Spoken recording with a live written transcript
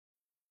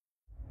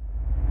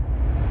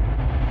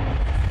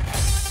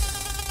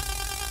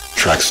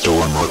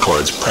Trackstorm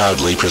Records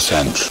proudly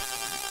presents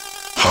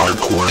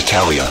Hardcore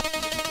Italia,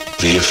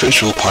 the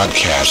official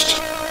podcast.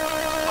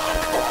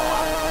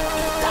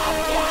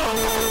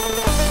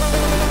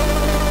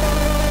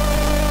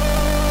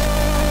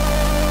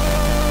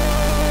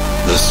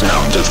 The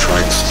sound of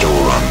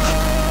Trackstorm.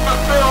 The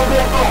sound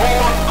of the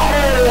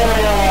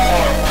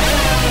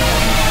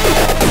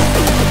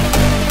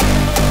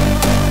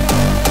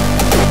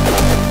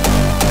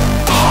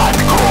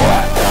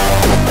hardcore! Hardcore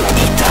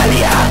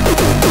Italia.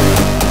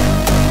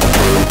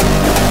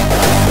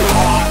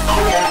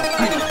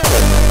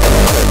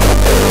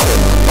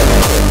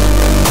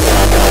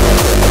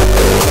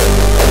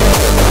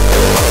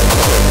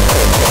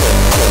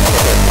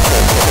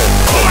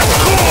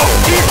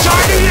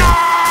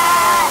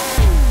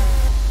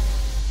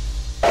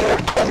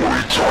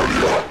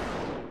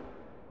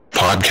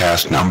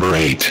 Podcast number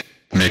 8,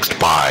 mixed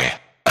by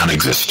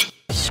Unexist.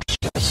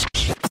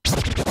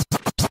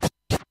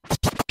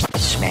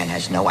 This man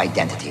has no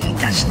identity. He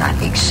does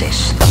not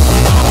exist.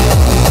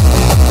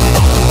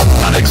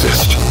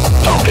 Unexist.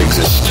 Don't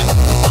exist.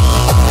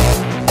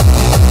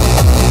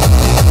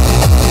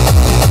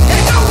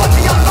 There's no one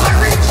beyond my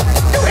reach.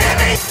 You hear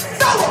me?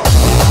 No one.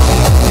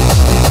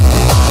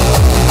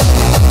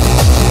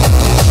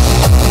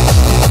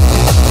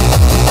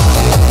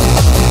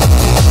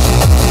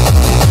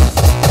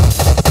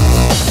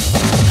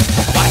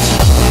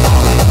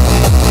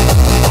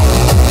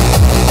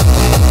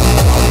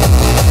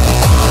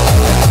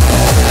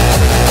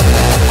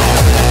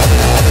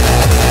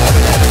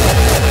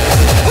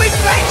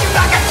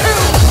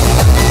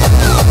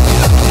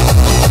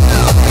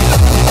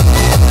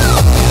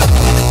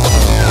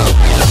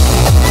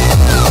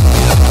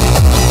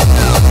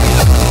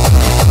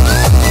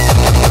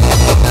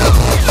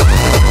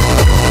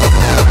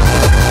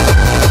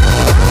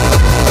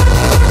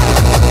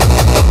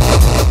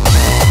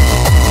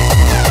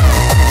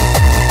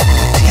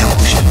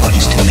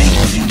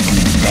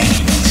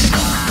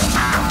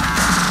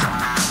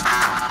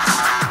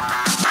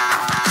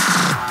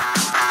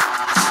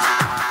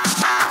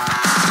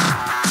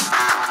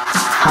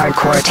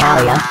 Hardcore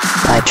Italia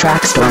by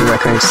Trackstorm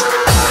Records.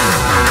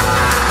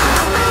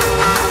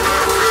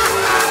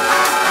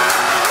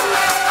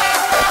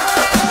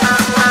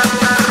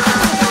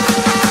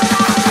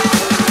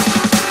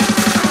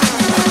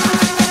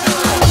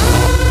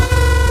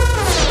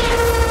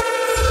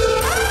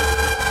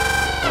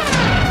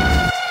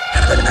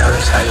 Ever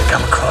notice how you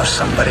come across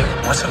somebody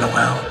once in a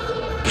while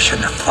you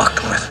shouldn't have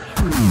fucked with?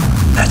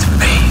 That's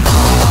me.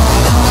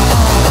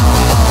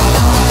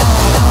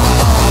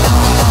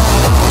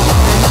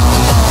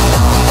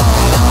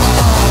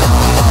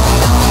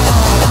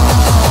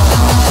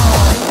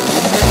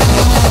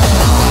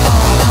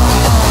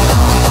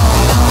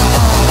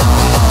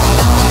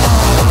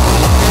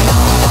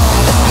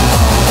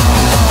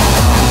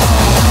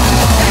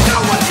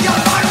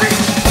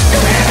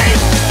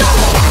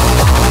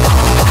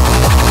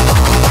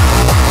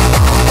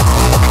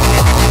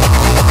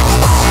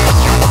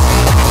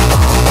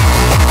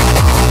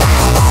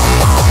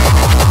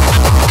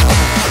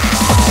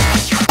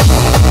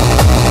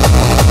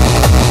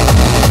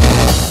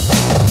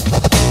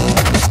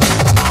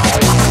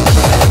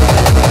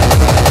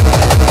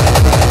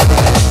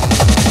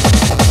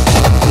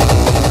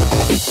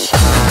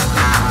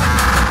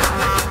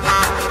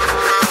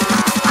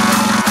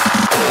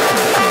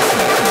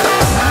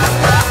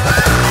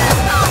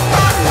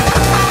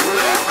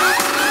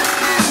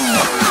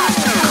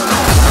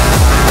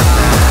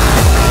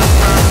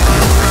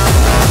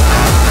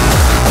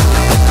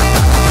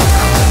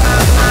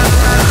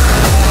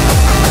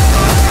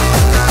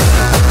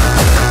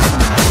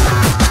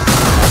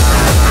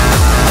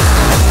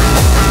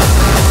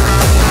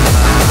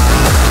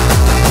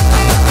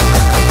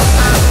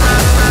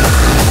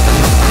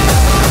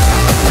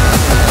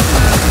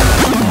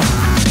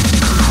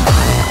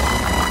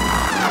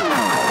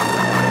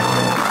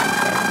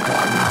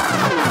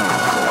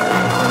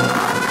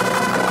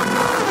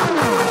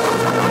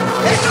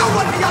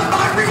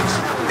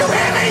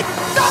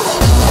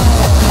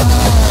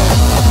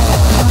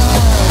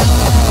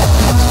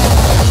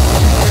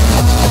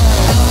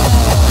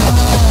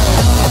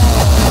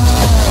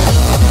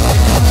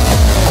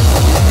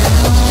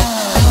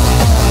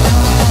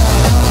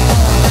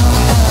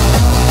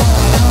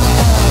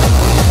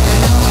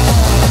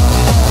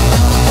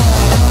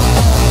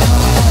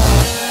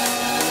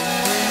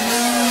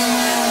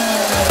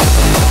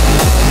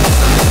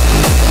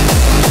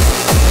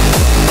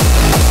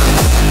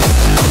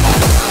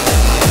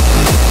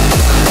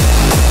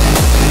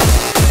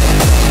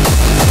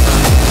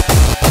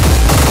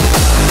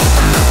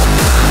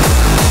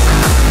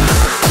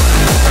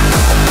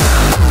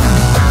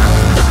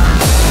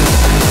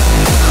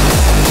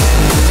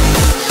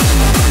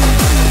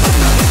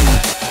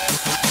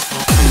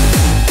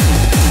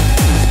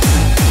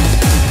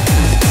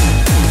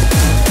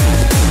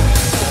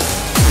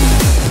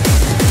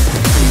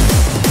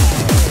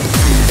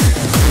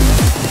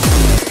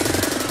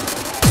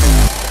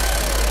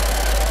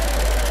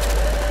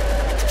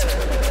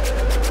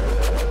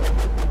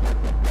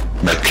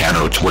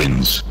 Meccano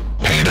Twins,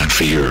 Pain and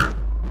Fear.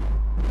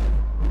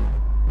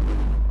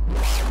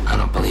 I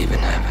don't believe in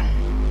heaven.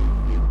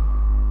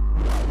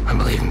 I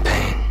believe in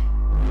pain.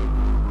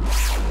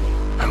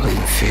 I believe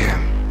in fear.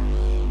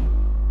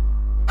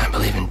 I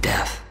believe in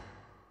death.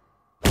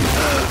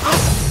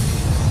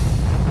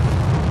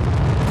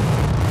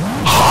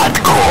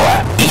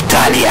 Hardcore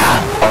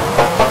Italia.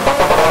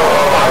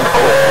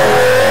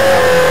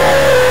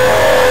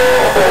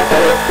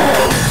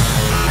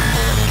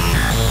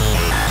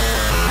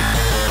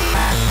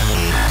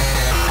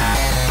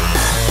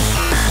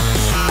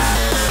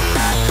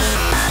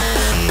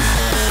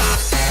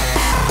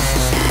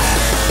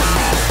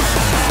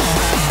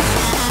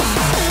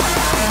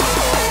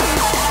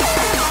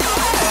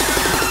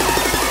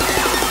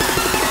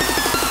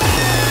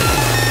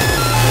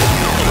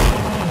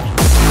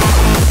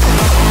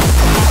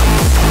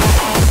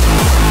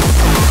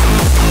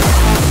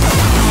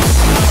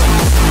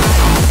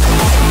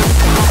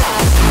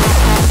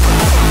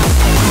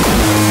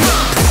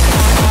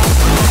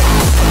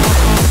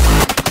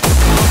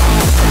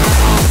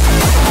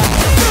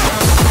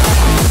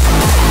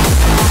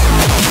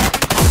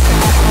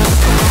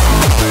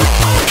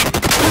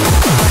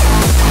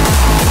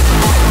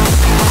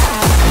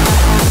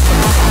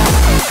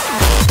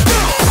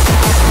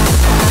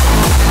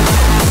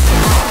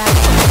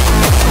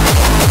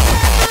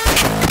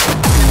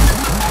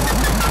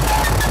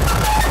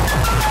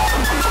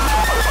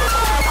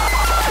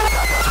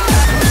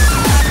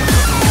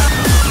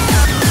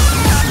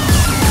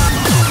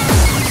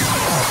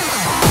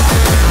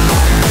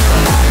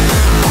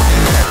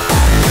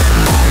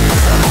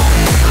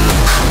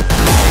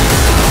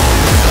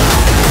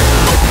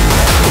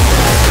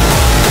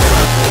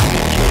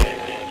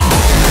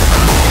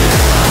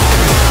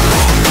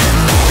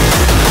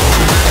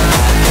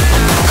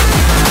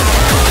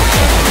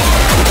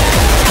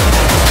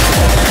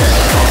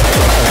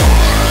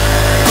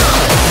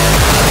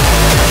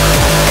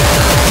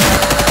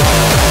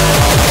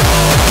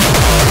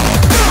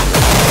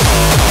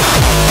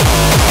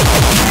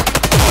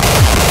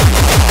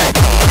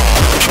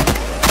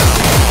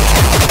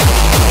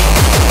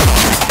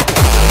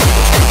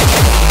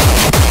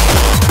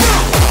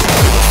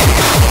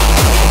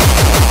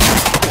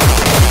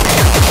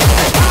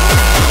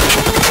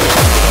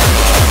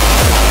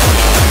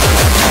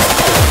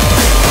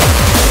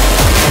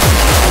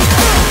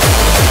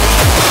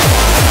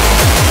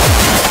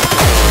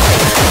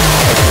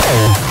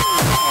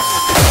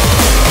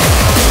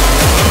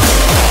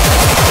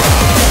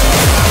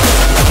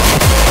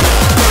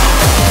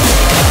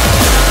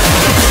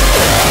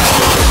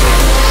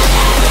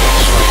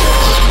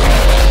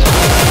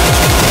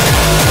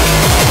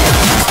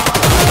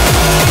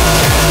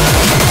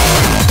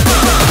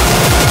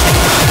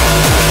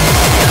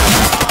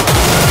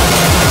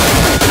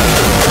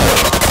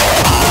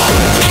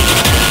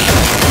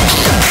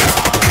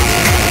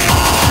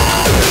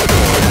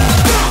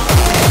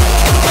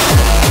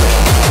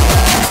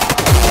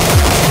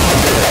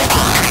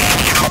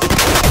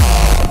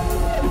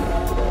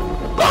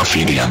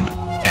 Ophidian,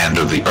 End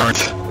of the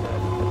Earth.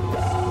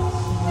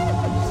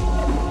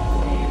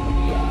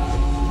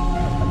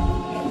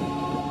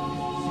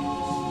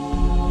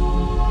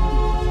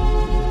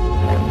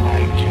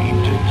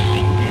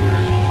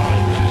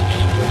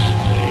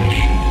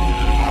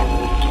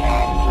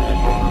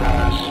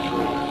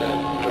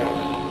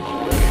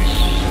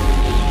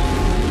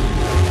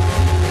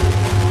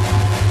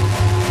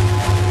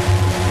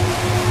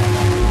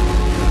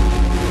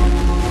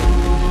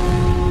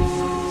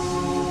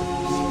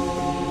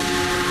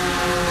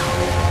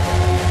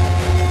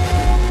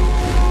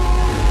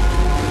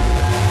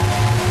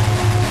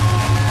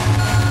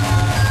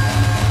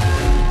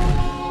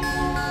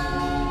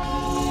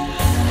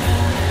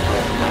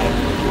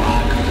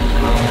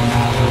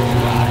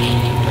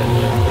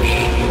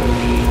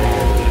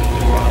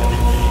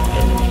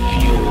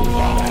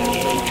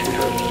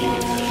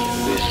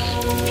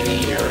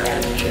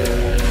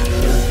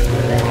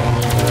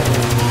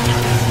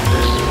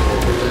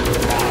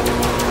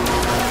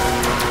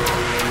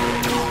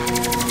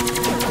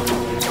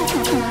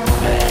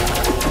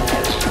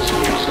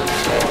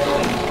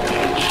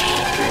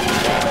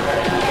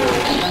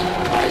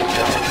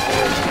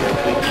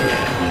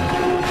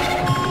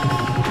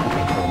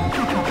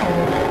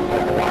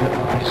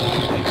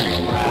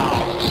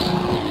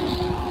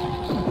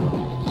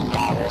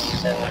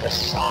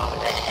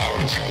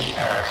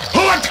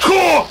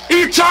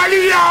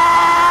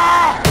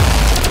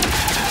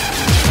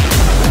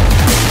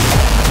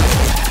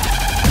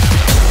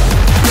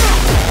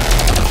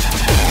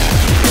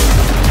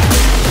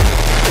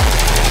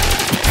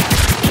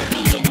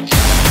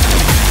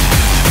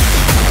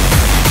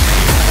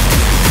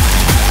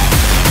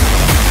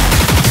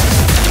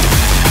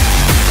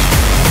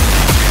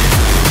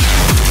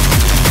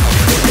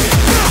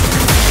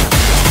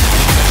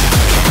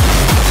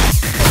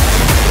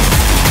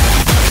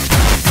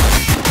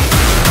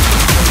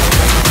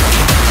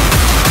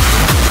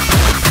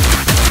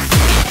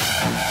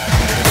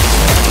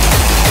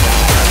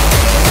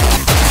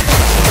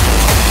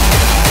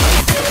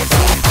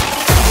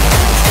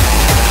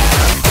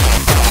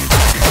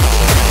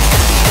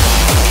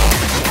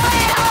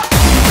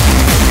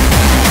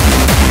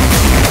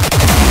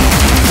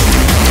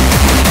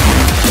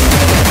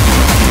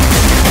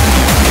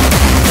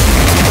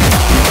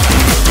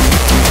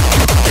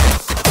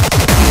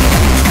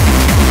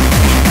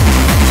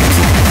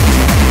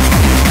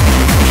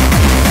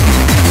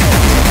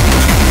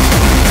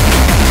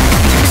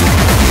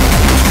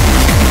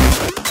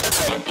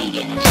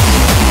 begins.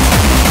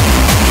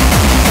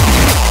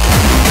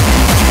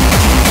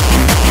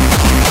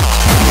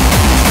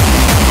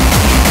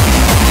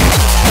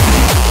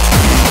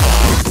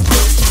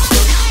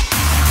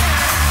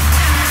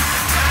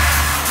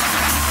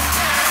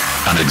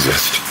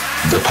 Unexist,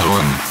 the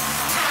poem.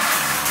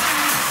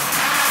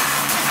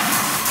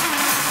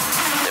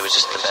 It was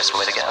just the best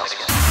way to go.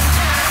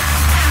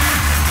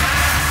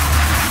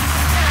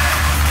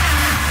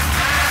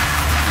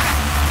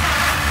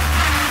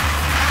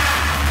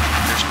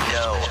 There's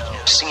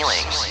no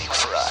ceiling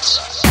for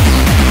us.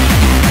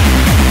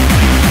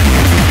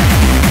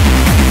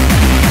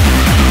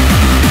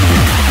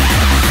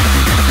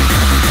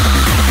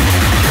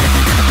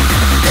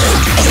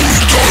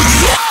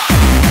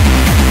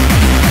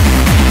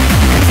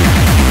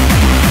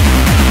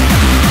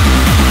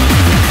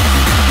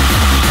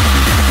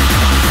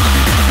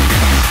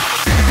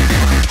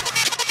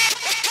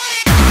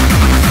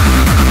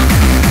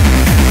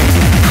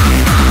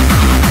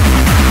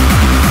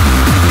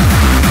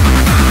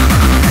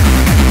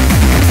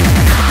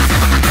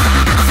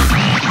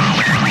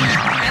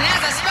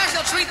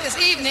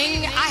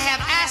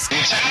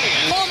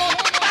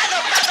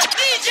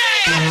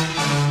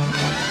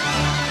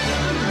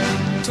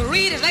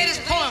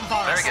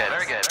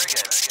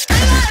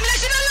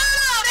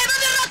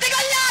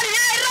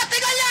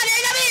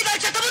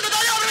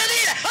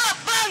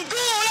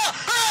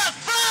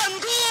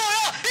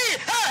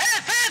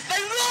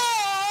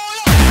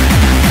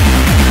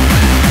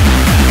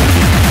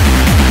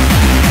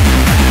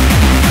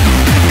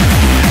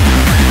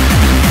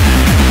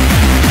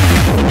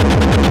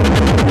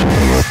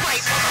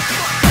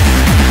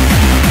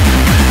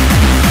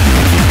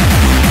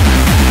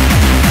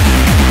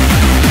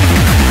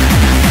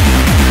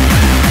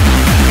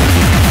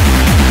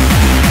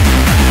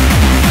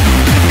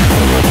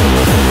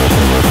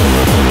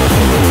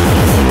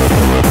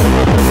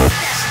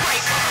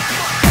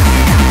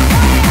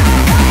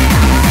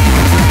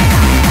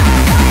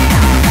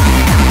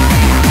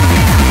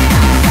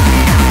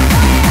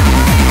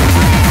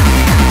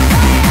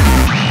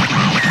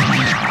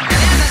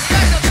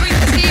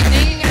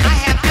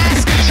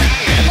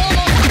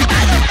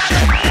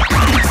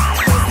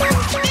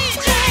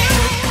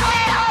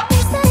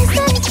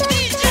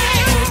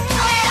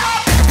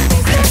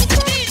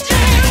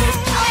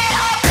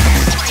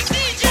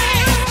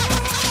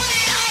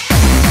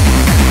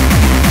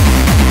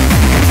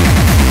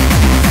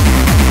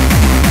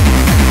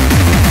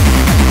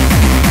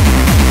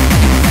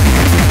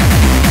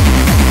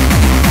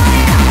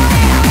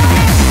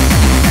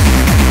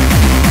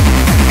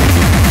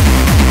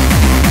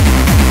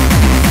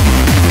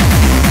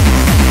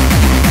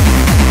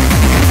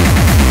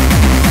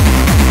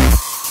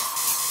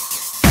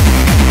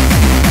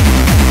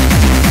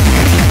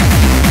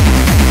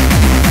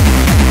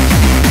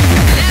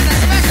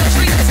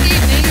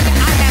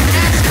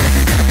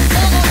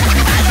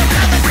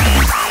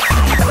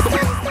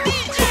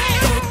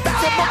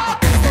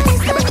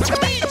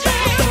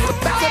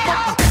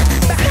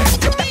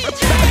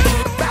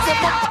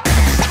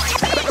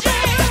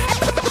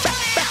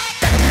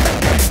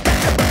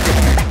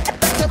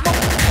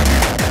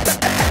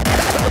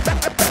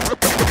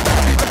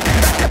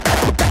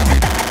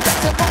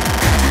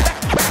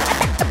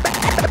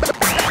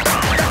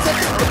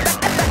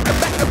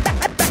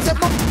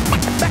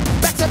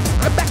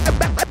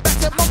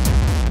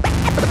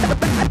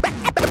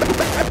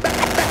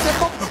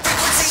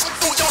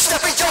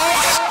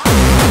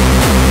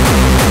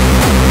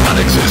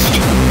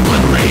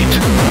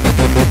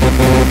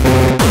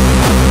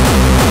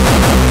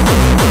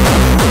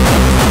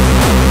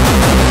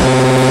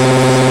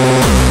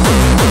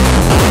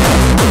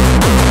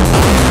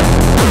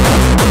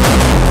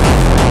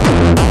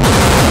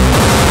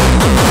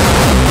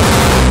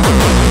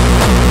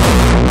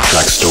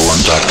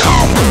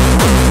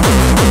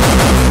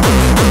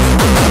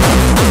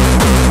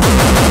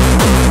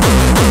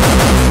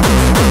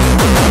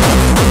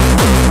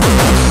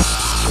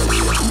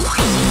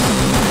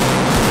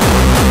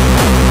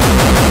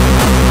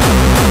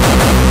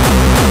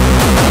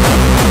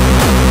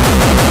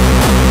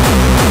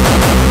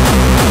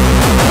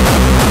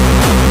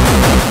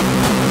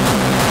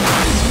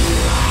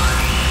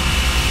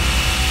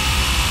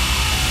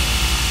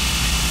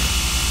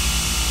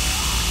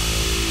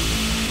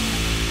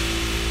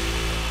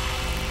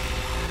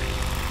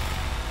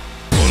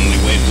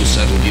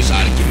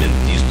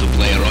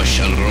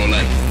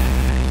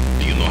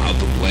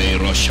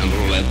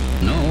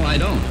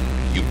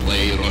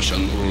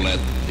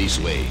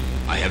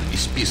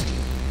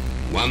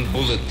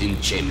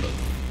 Chamber.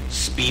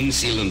 Spin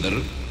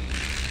cylinder.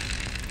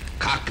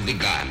 Cock the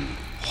gun.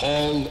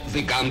 Hold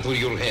the gun to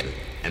your head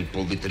and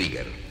pull the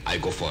trigger. I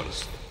go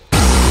first.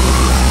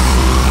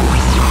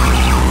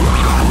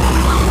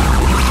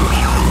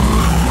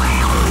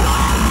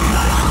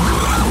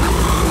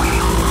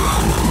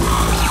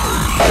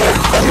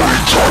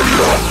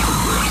 Italia.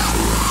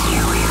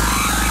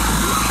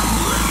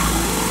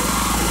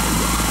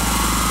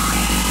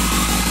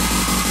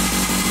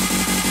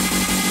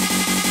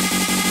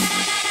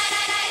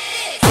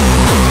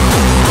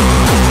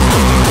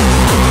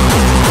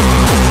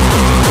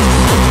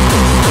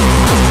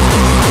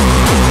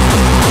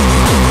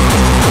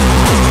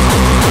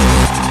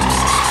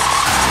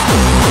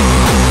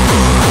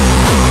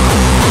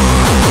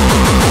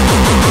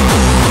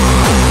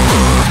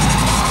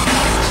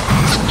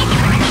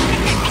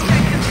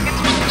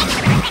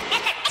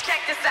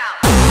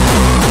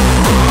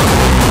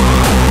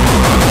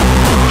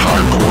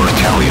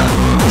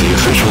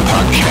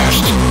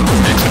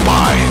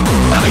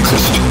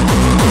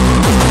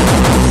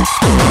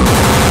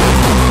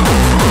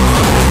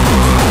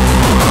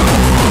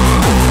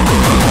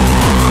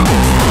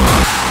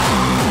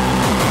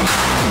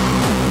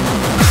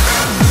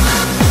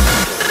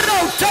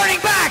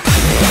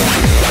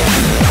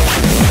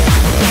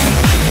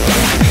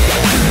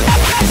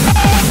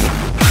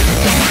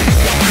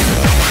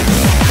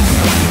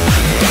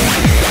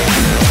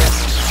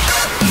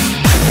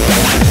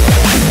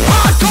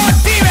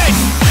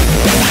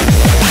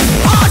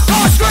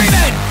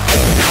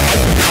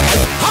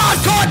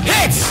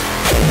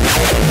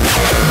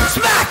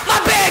 Smack my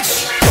bitch!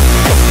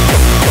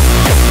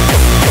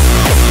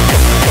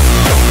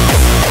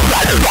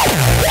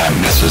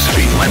 Amnesys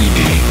feat Lenny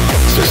Dee.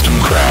 System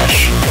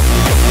crash.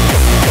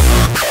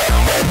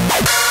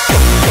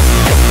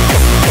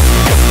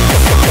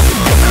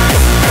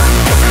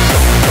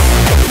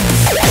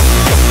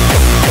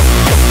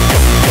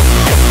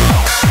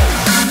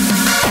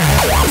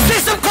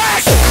 System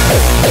crash!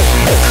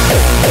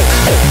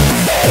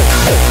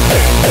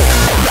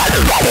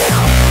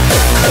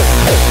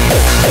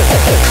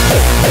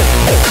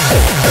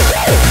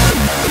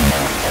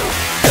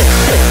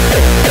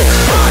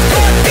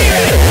 Hardcore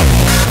feeling!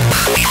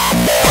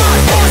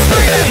 Hardcore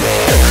screaming!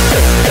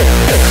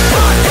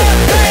 Hardcore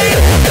pain!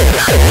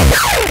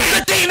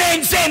 The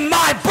demons in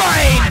my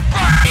brain!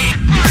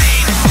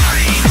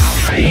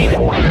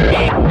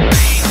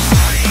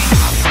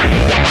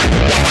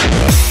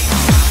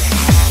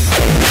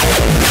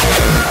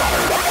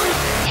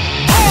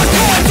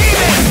 Hardcore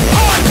demons!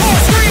 Hardcore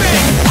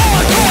screaming!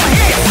 Hardcore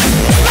hits!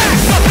 Smack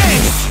the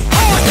bitch!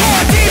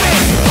 Hardcore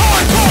demons!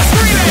 Hardcore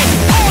screaming!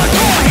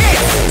 Hardcore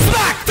hits!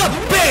 Smack the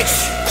bitch!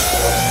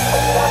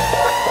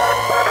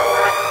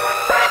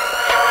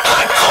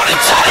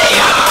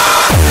 Italia!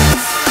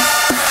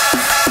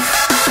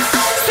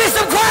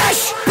 System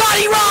crash!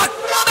 Body rock!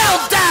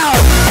 Meltdown!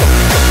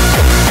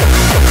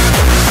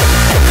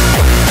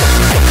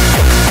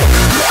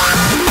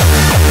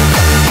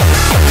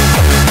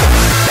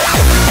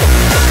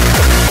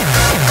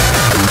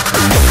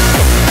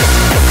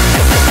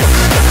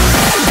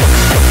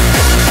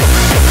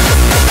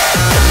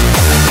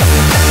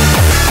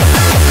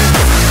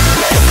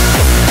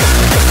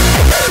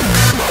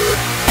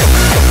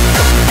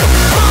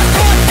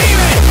 Hardcore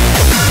demon!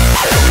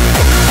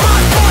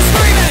 Hardcore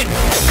screaming!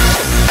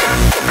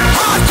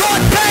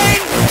 Hardcore pain!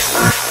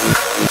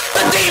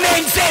 The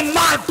demons in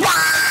my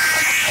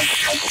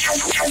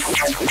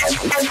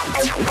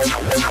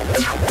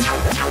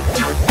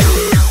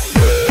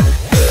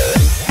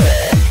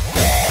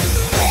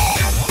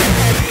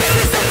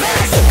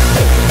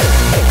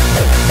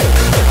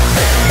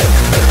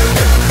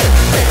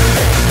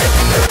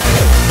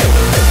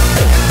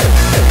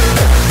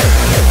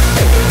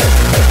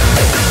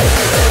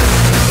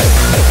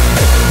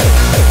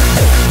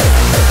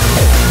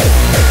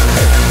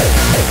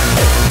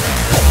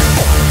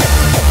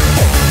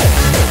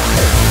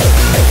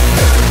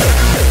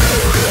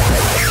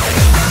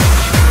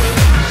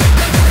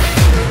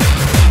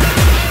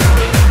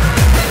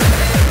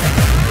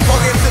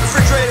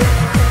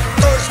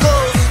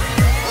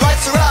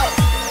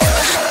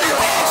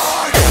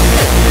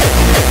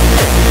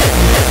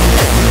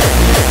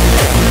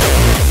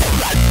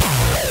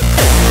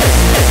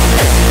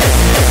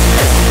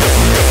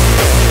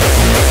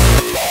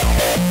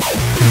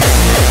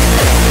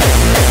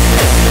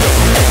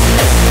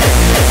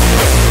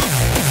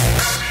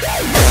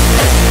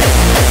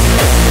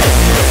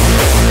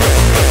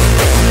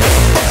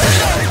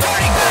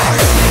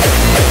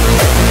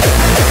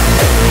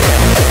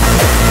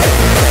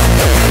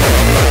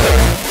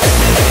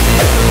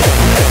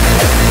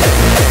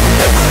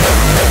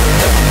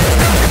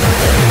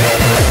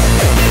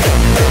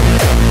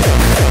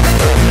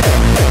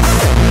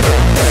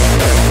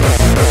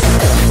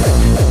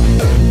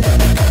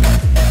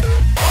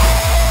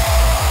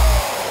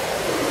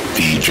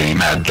DJ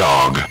Mad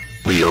Dog,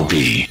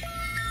 B.O.B.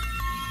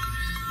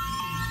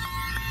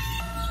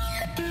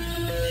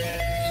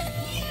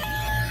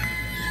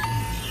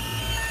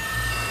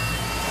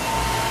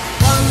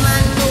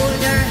 Woman, hold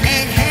your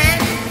head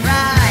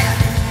right,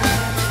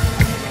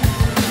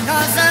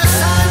 'cause the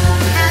sun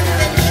has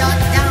been shot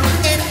down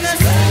in the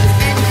street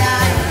and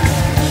died.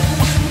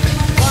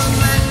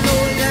 Woman,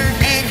 hold your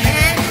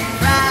head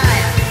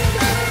right,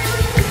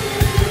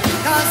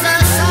 'cause the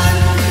sun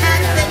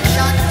has been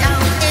shot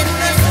down in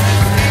the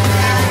street and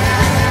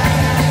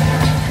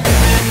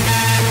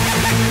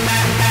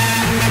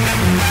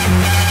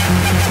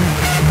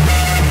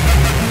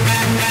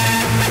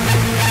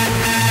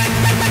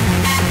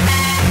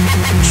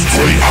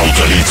Straight out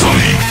of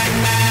Italy,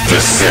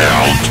 the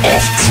sound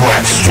of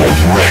Trackstone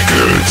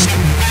Records.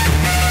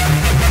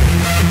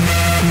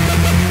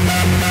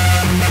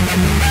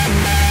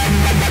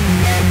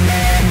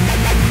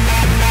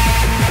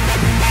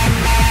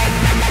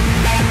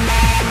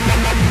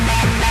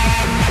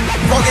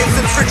 Pockets in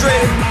the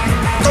refrigerator,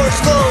 doors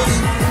closed,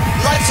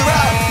 lights are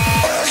out.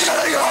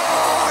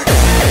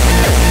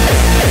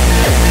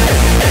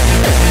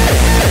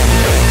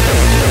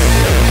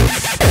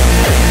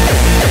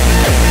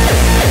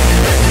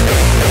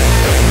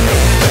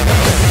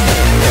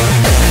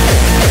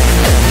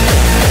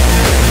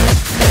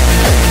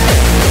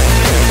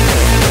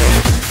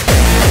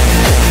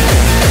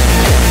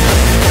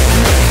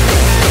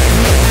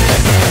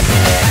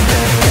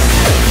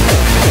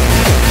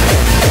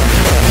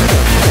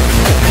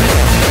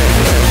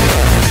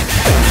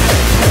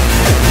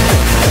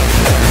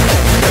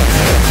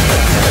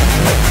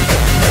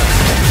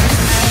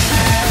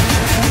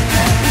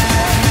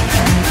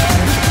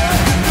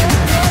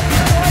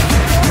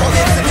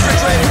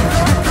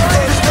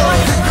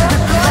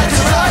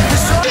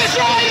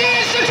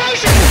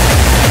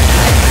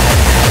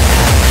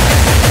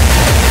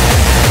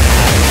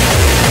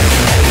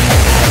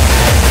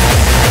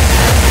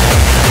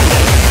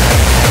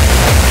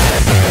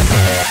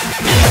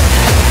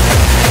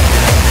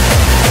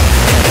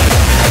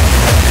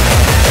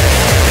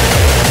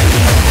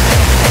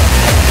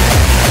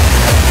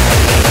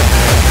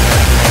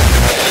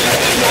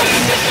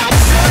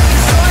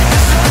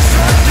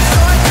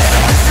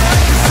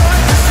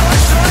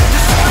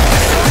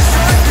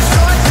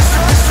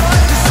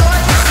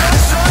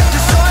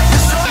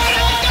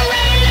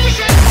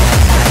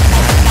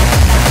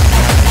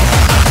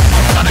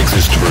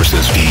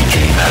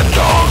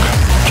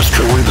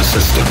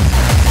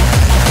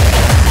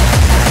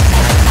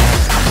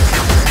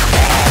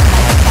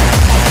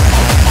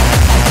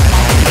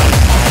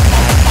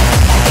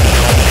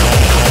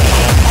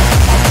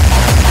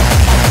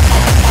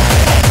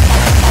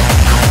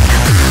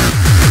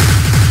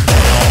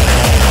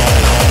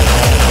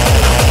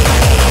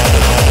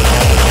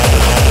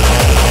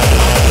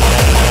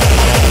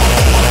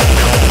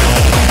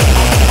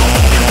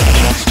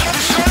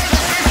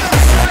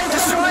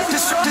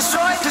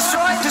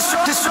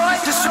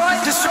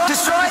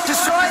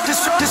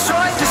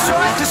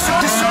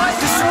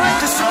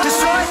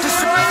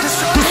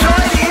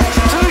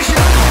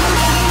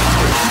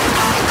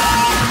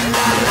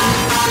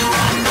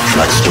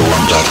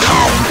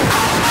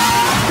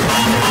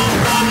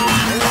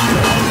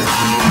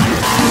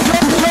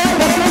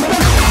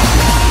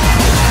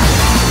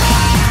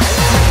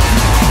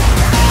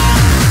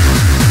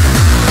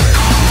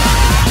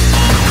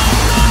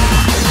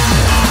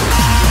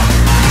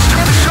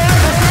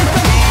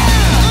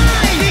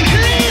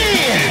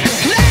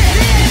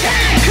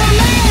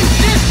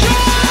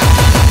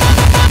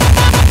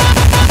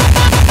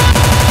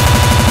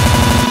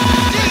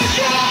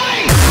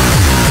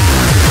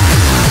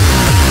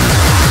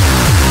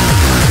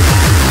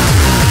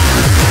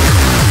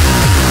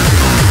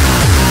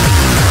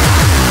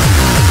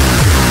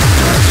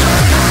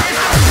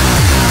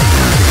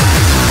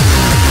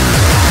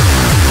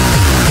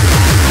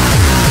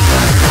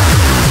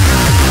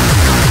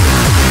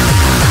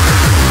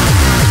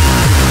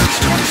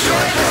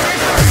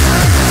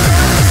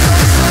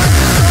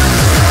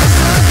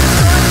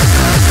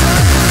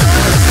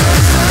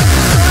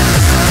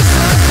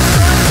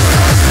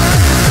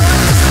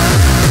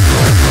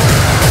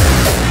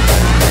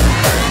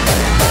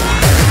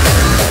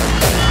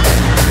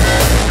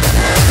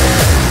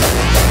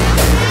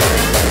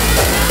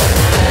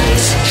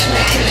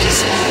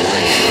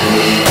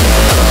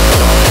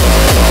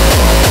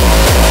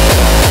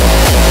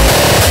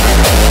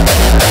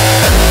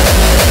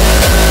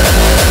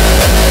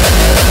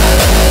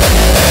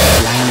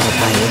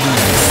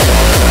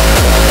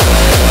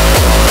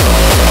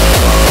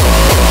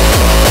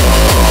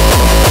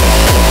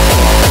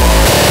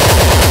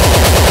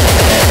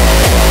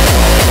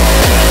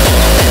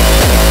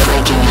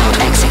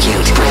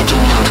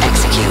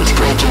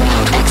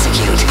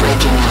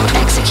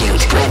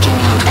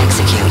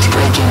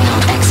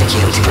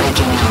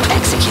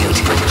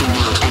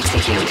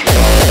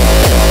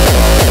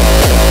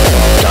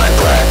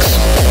 Dyprax,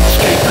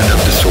 Statement of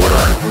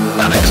Disorder,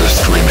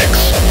 Unexist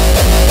Remix.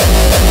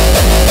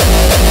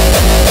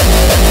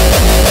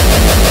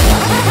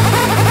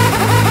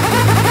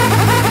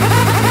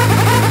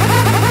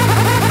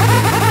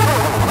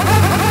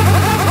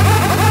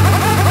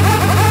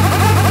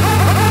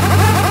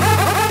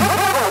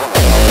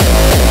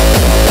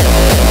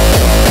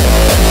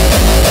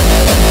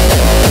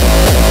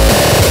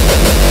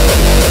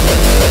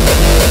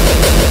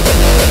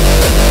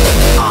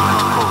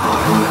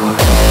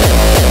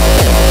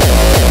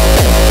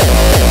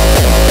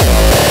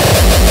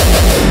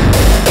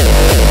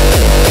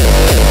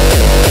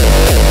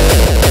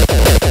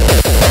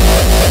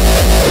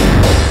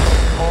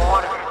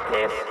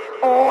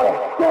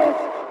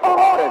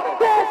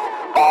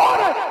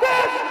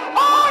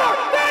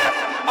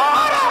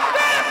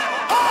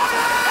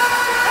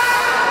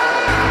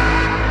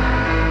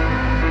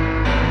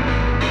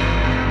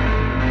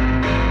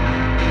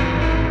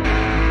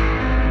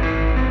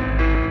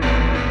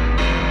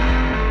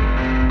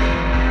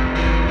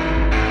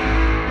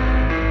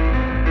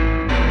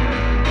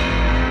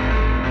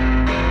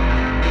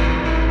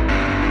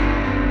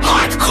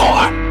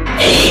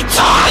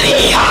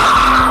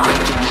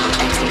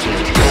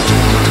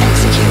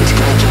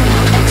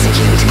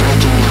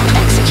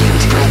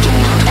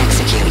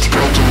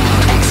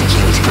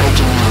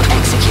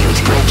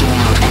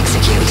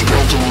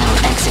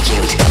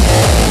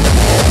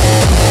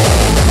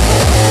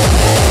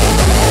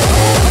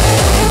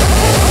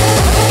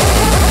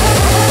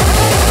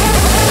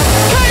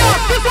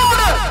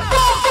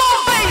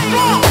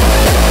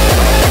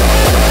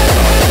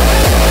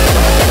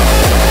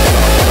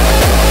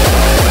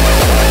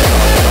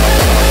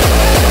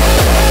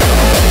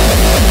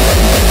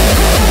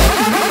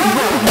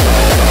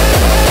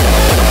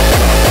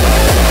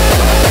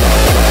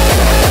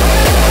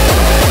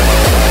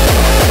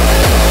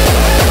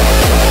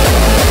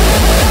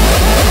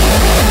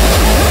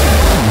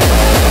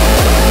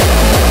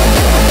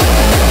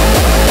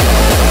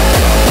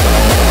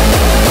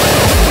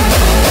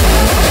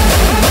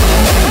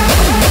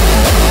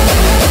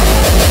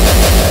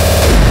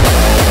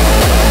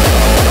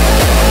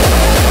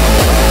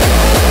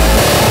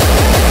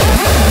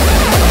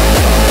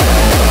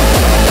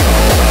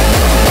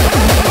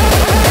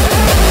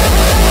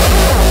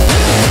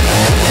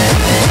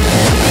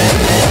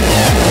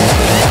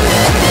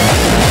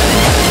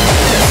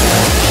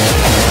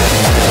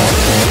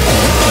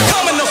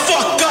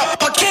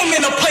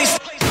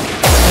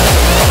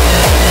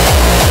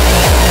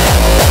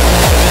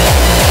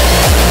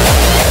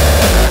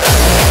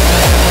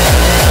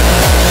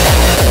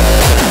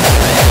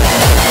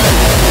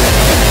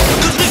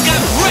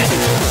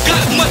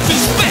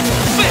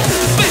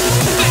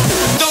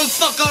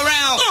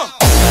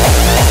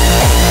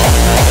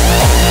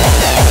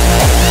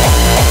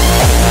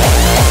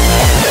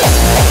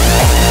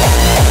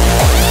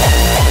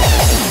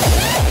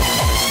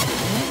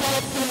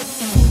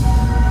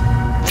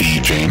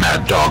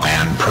 Mad Dog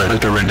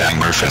Predator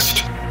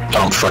Angerfist.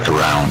 Don't fuck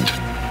around.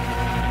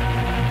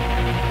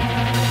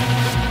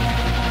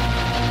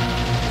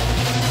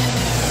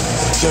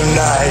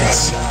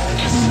 Tonight,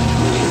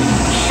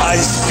 I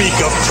speak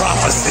of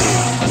prophecy,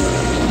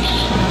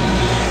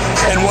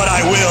 and what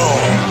I will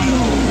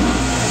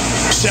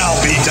shall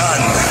be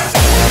done.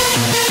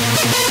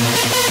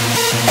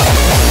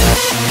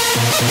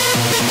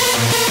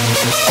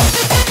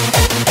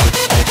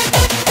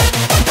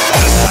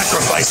 The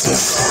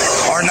sacrifices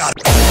are not.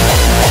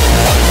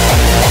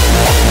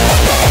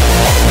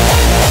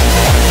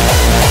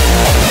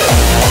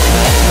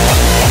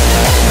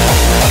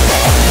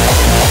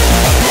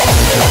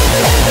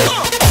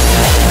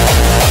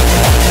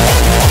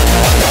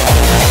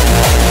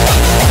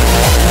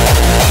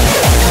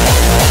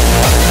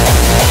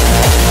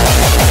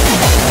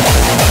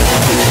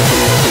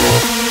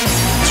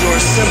 Your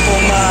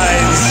simple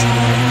minds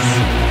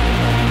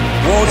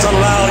won't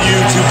allow you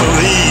to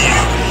believe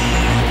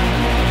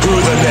who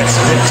the next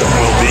victim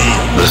will be.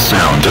 The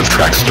sound of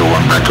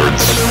Trackstorm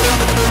Records.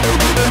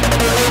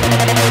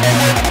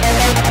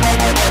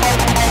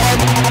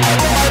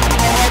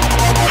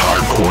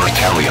 Hardcore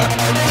Italia,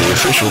 the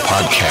official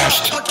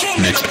podcast,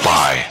 mixed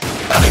by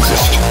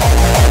Unexist.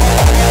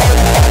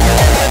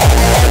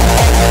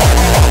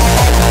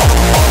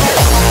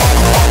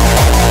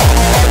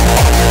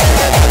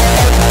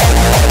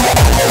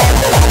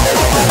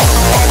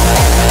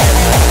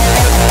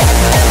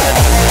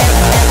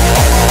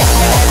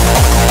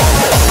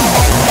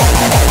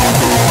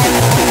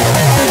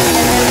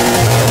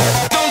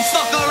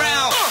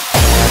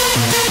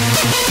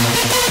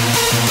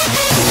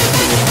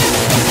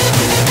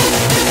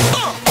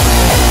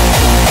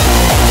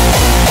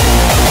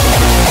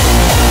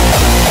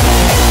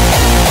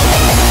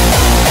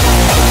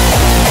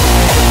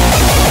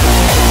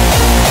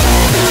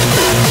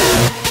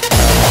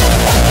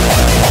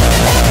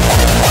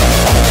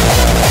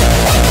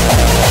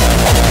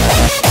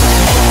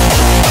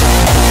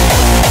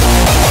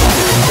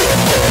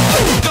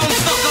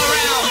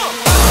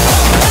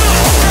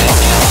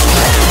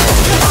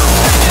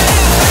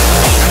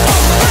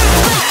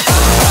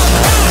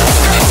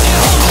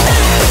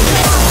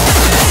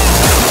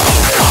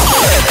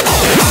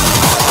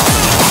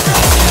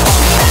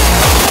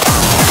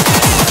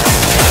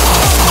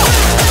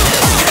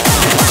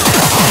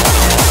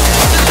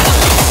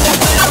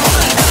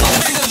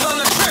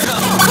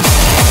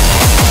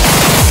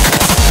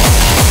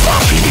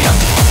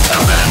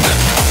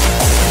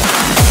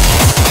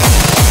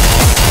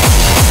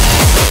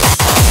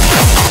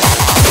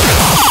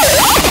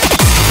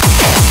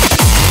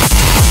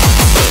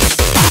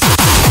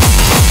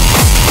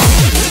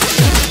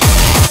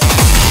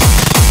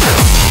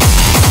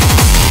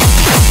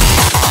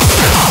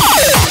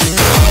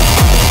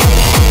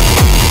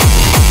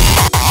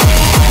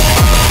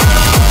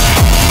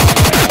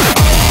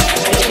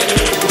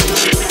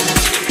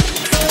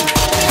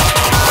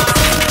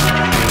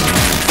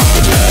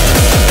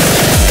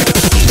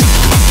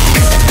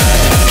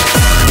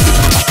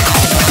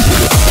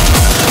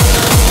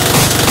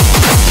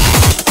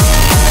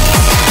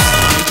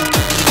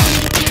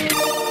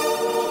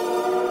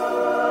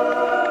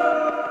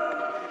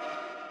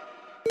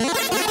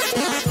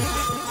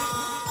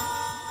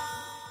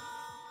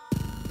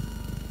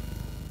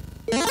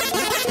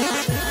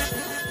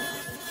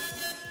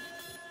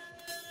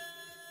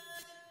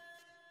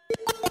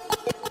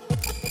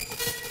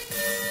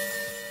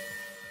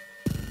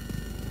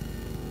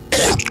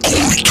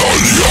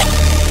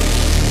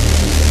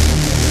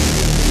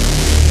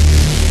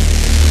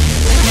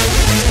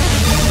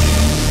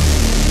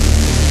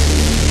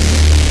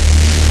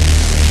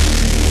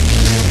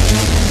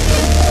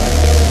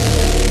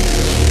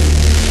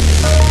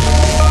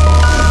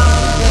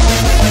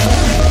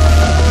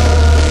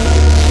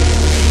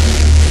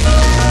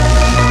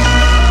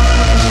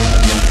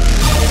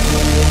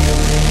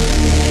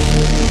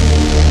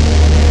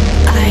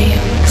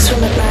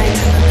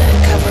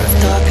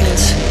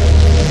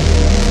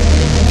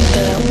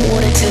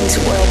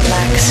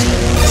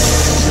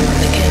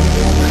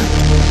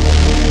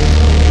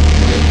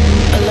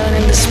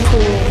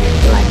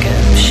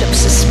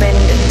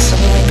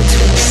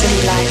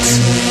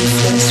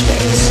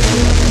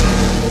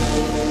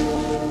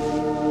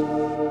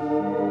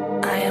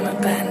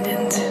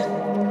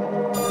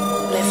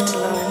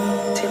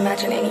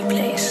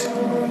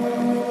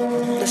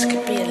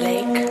 be a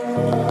lake,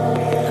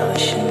 an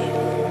ocean,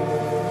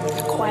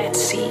 a quiet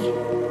sea,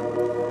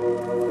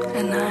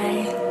 and I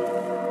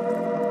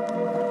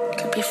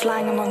could be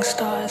flying among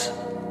stars.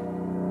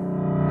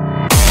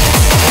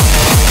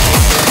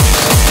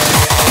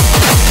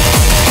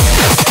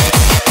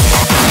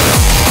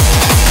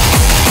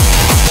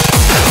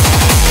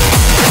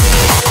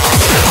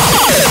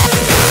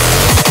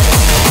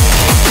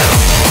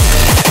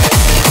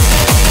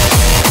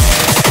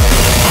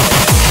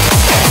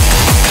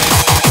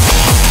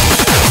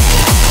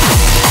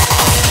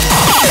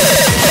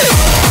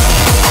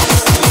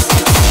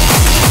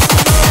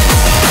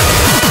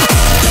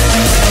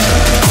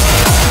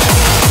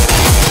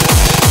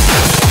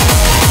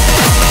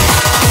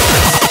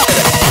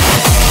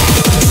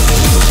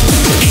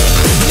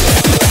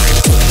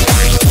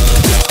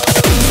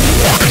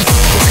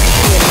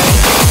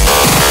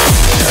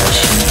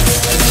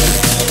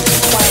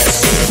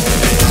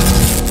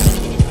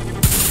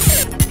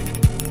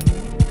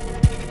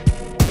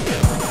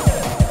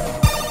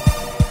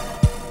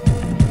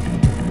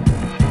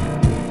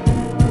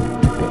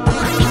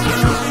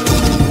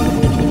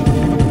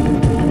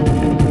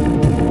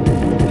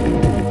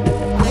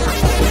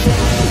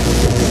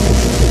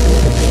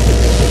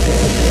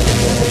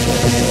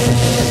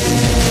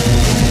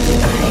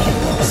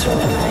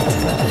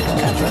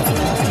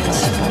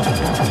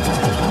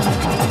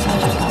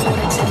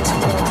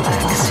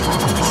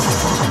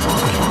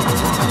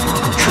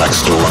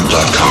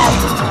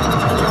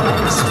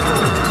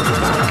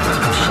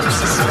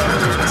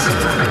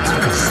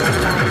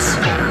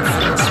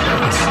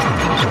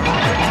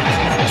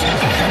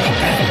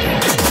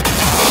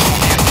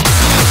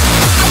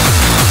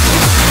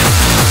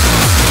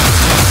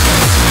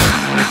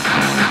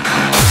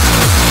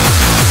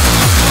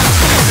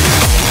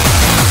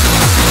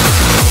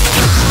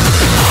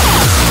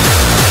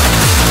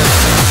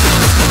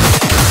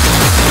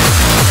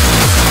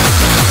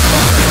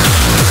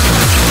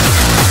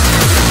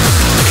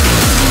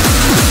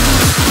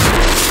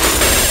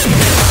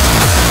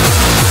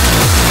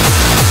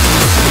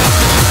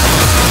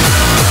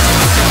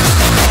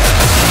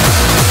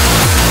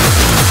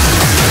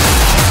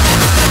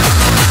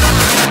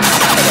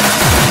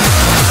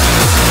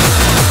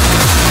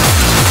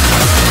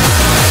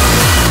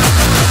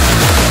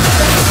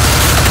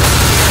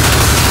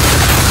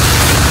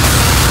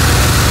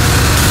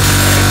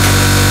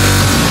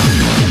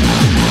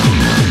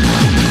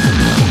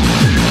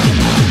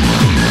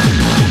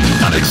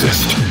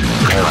 Unexist.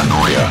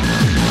 Paranoia.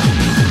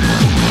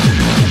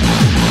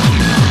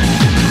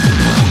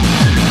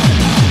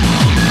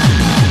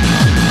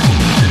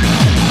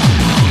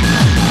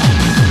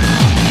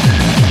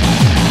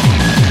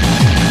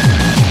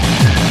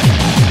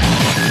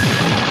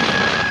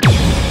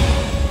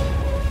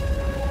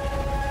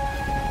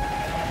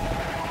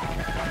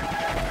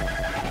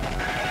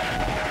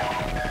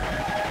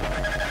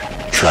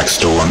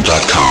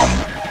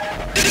 Trackstorm.com.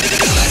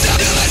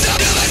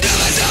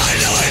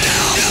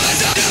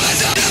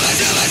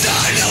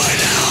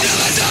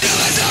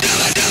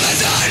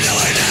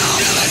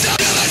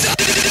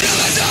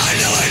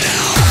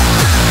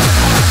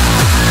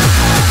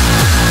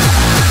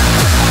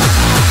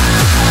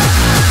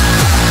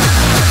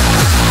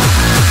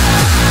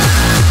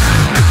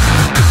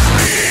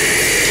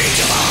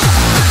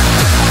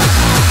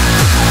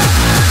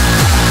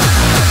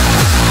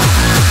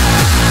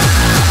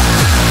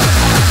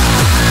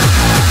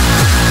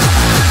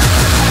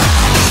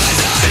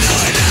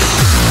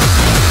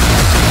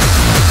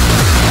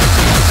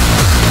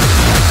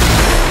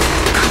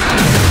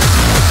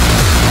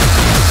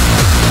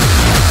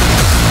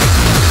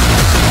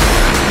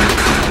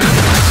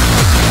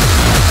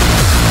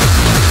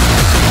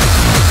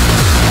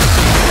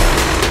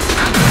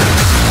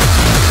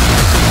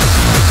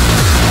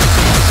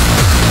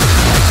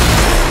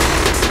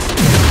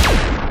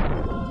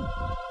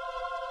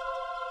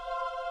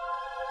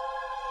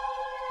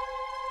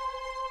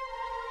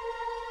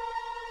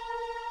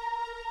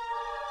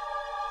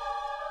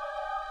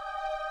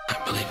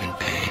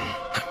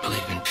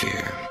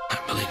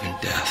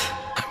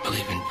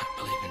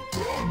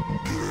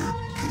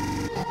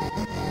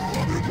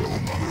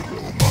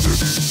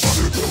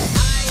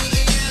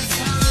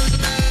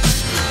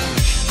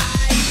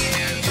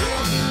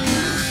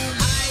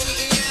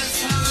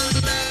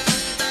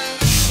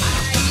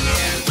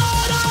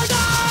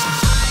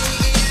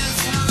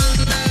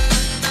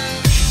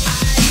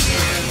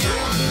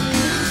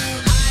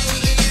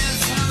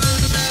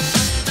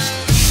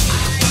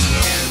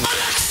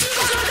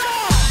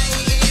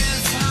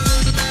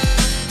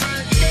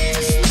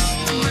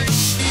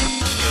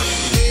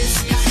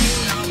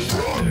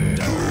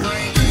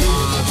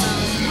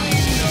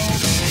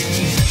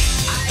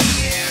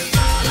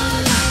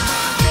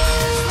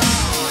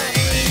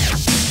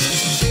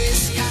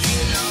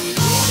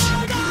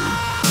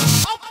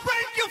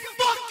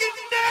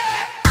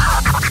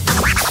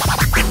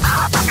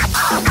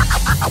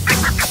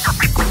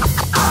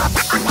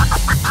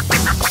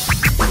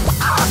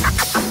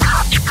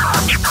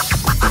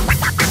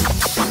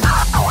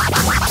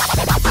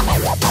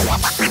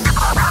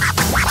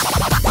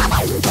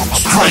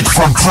 Straight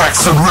from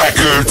Tracks and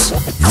Records,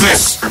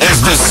 this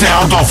is the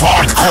sound of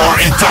hardcore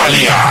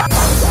Italia.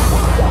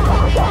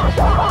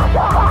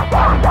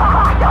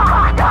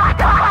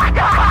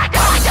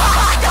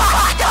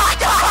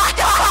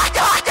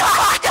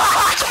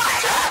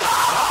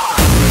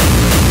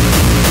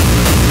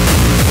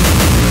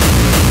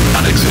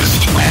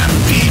 Unexist and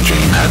DJ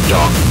Mad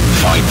Dog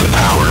fight the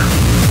power.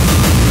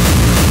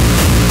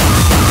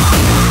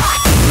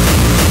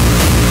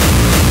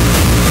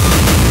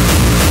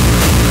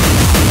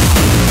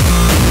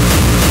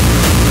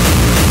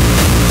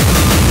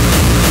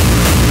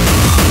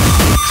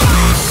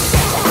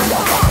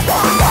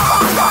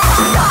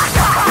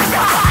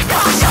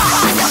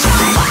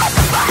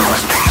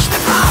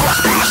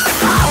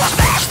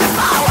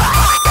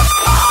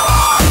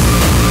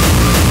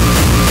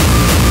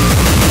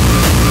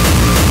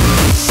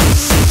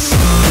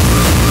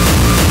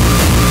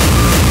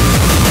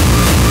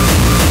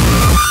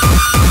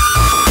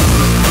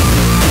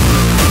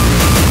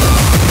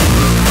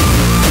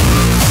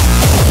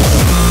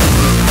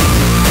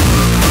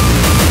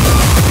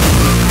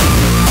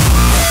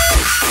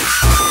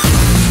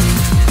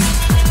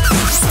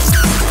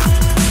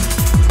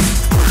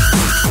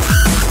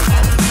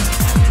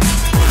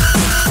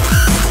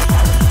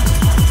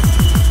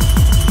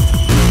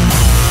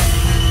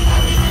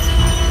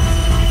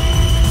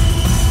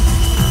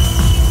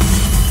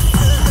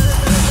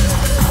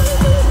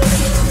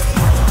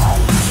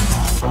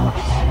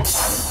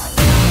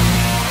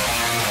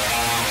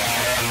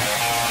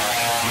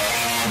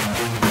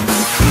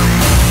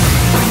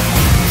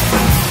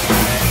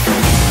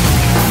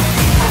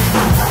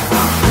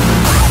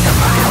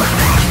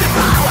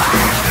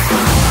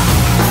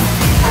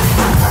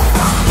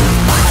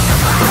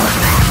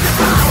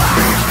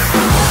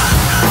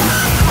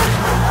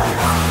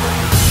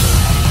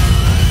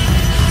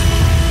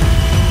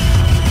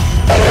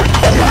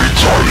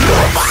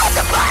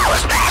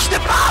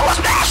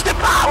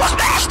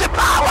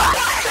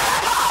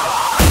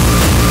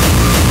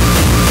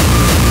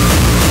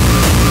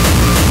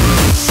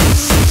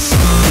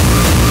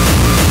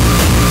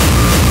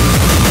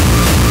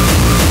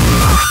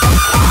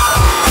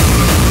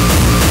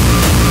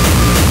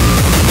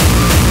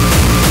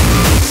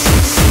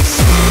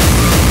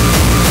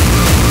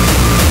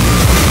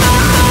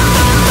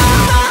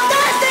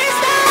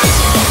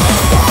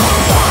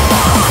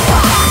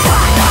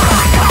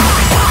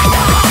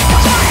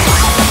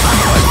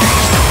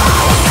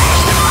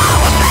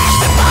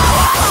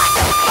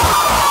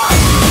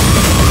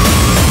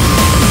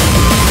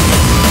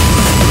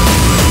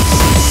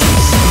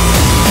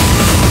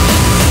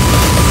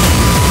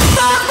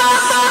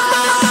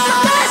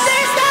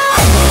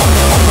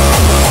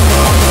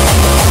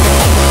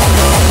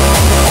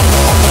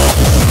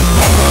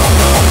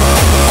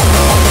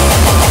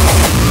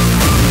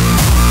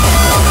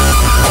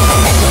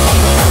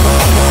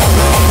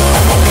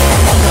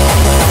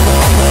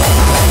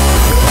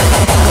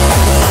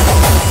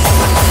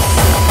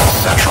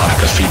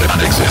 Satronica feed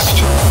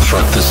Unexist.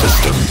 Fuck the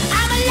system.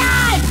 I'm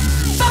alive!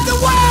 Fuck the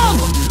world!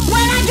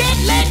 When I get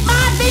lit,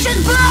 my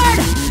vision's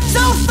blurred!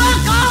 So fuck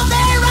all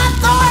their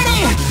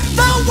authority!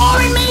 The war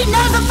in me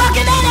knows the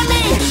fucking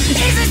enemy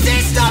is a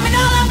system and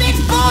all of its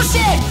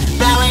bullshit!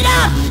 Blow it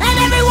up and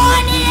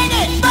everyone in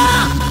it!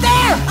 Fuck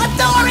their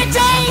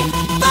authority!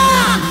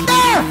 Fuck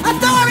their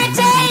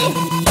authority!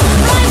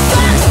 One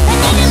sucks and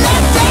then you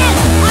left it!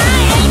 I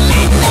ain't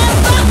letting them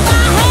fuck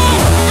my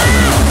head!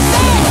 I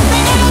said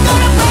they never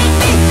gonna break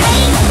me!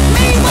 Hate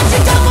me, what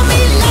you done for me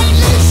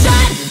lately?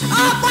 Shut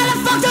up, why the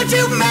fuck don't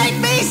you make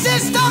me?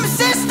 System,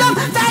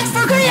 thanks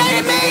for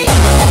creating me!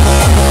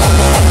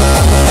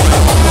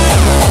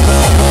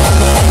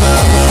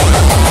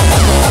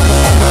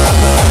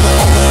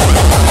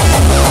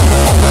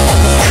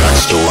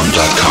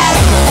 Trackstore.com.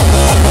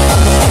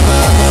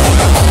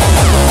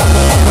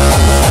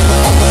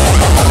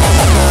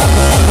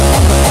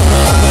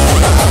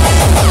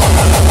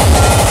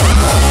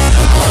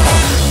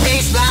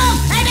 Peace, love,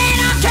 and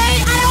anarchy.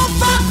 I don't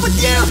fuck with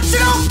you, so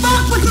don't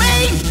fuck with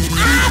me.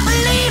 I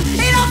believe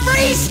in a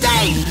free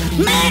state.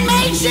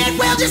 Man-made shit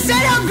will just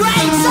settle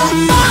great. So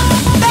fuck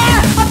their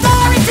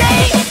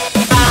authority.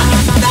 Fuck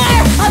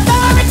their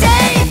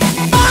authority.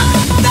 Fuck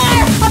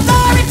their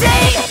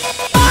authority.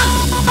 Fuck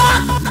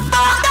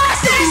the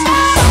system.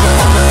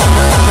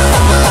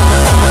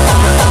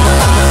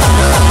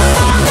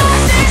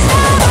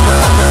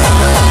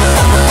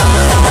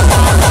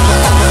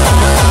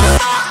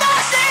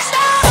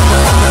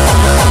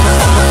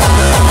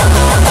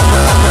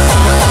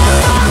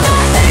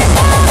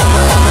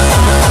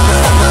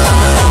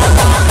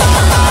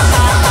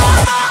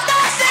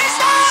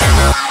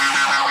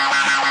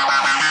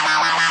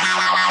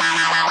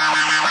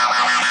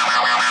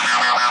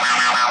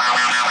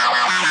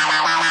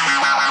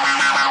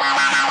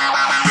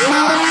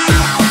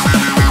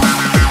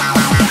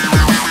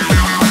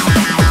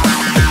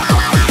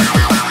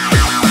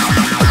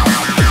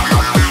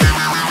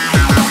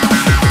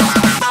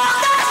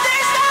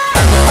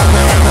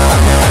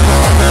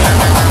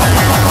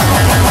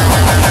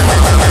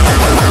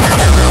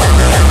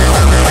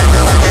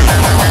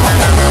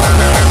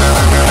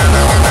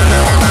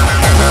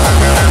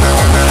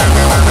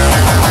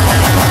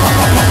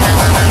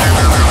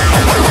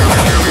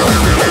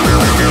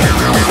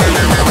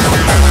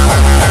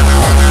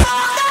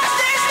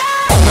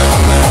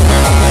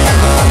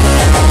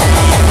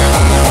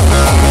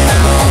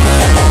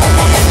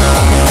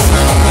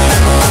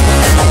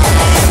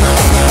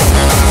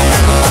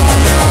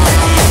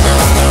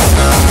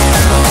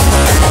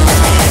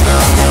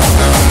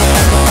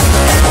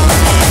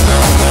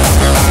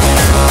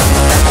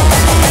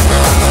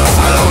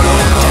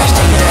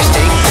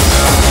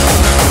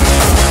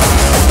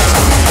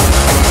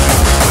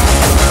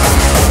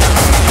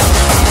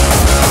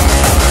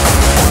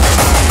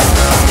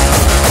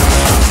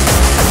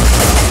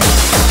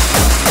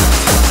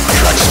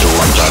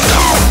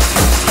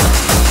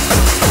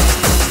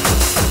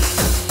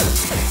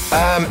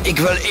 Ik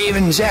wil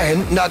even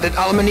zeggen dat het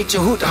allemaal niet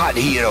zo goed gaat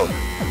hier ook.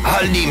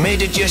 Al die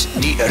metertjes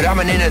die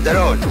rammen in het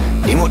rood.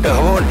 Die moeten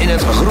gewoon in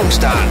het groen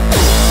staan.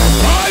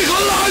 Hey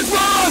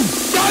geluidsman!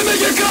 Jij met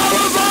je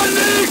krabben van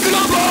die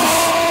knoppen!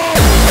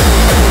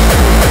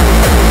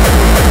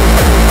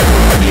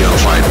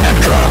 Neophyte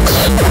Drokz.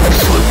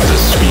 Sloop the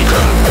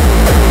speaker.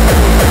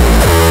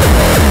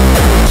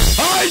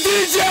 Hey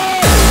DJ!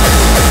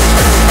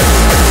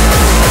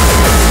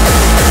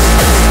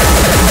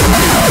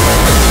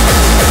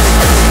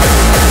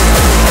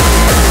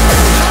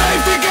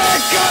 Geef die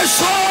gekke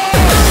schoon!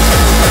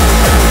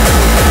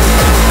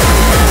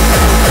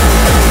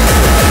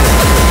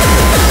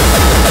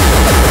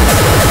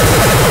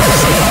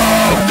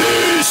 Sloop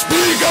die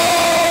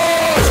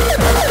speakers!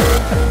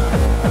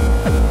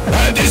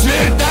 Het is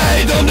weer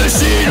tijd om de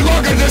ziel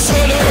wakker te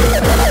schudden!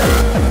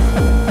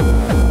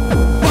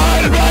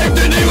 Waar blijft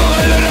de nieuwe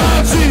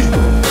generatie?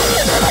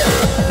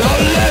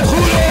 Nou let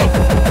goed op!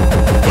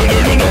 We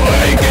doen er nog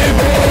één keer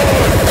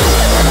voor!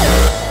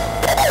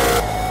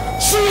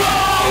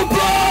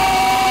 Slopen!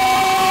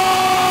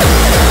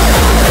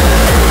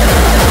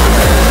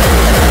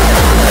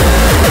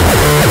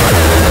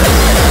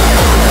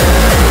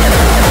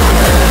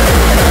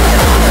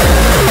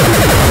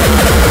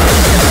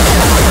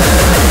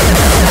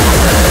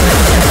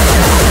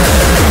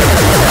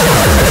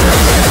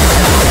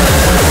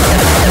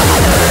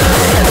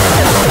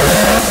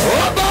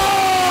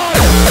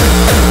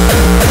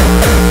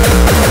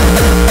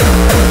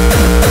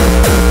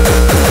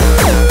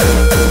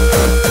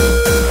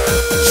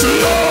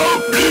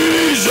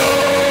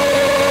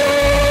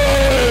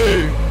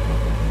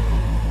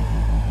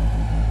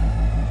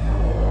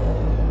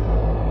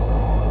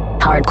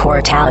 Hardcore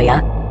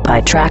Italia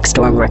by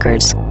Trackstorm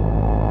Records.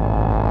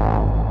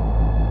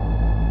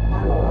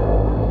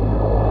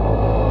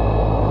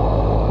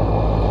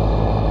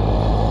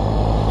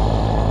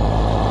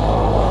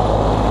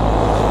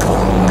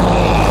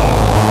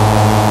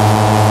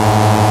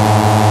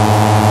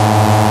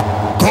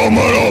 Kom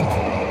maar op!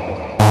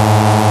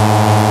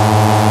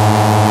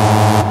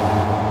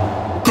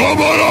 Kom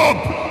maar op!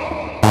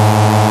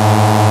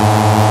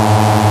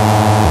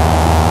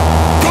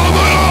 Kom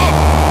maar op!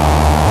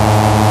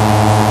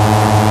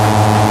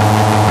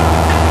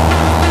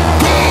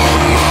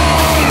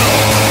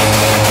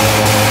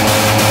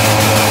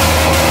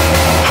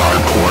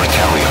 Hardcore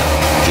Italia,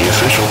 the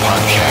official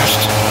podcast,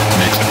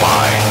 mixed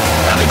by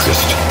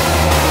Unexist.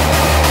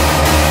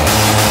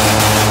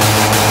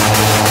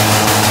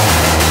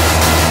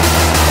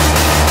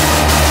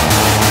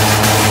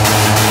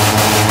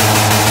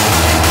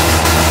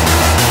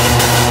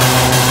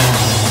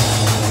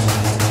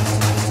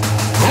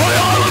 Gooi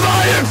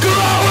allebei je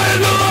klauwen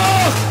in de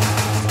lucht!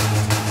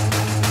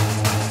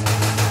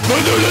 We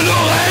doen er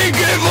nog één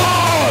keer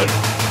voor!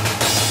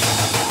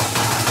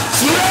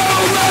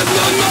 Schreeuw met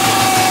me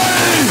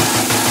mee!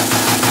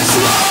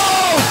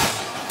 Sloop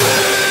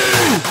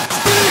die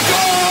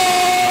speakers!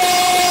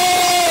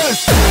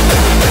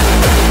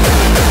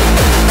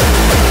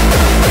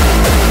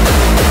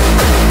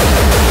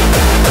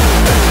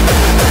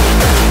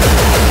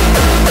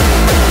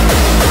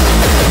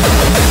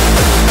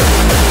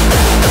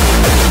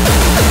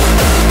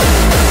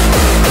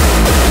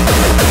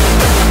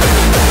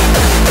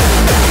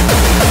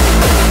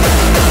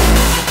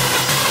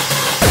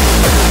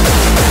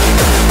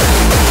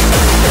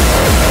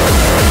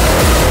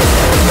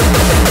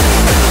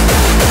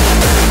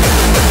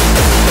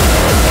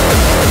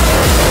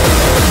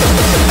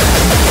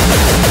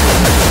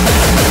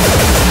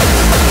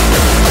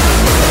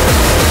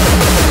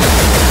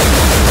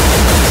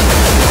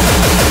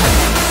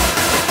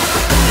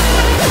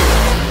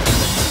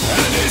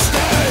 Het is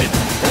tijd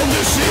om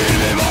de ziel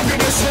weer wakker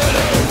te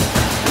schudden.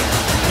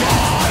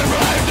 Waar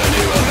blijft de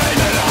nieuwe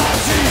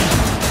generatie?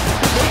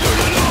 We doen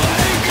er nog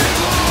één keer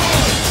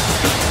voor.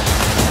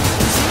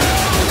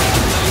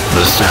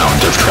 The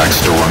sound of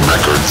Trackstorm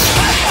Records.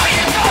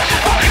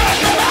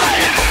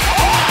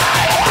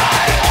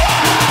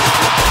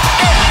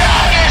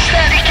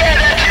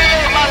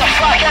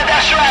 Motherfucker,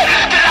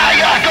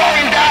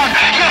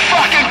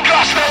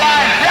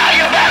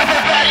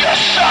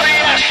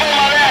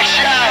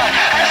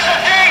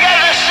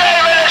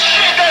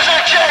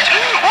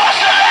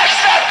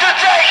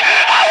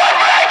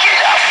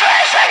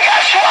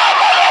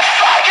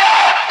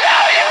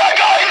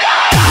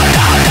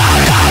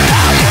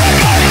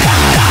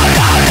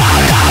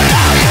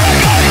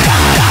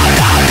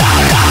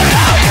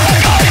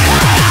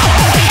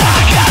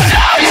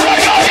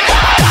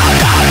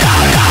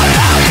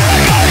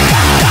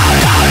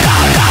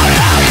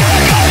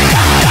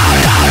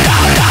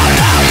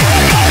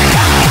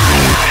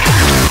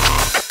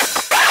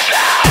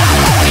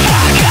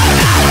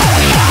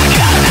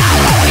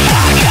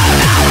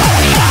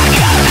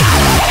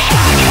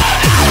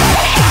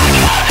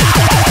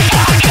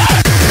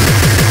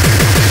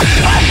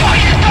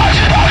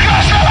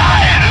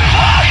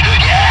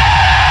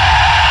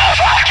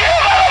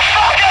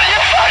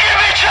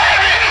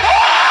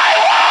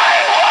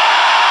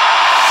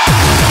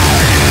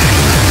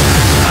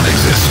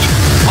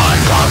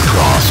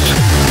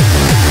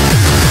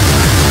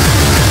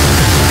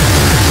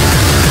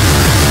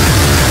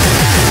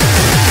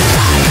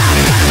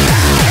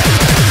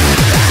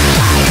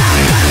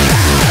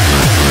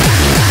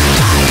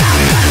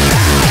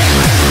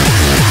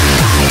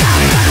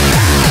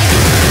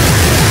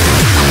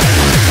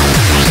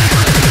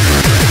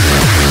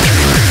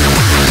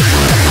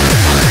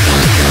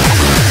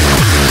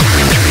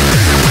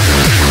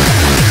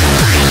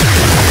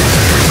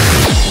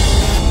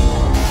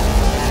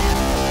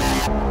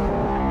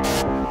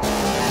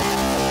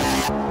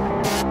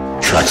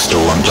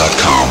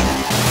 Patreon.com.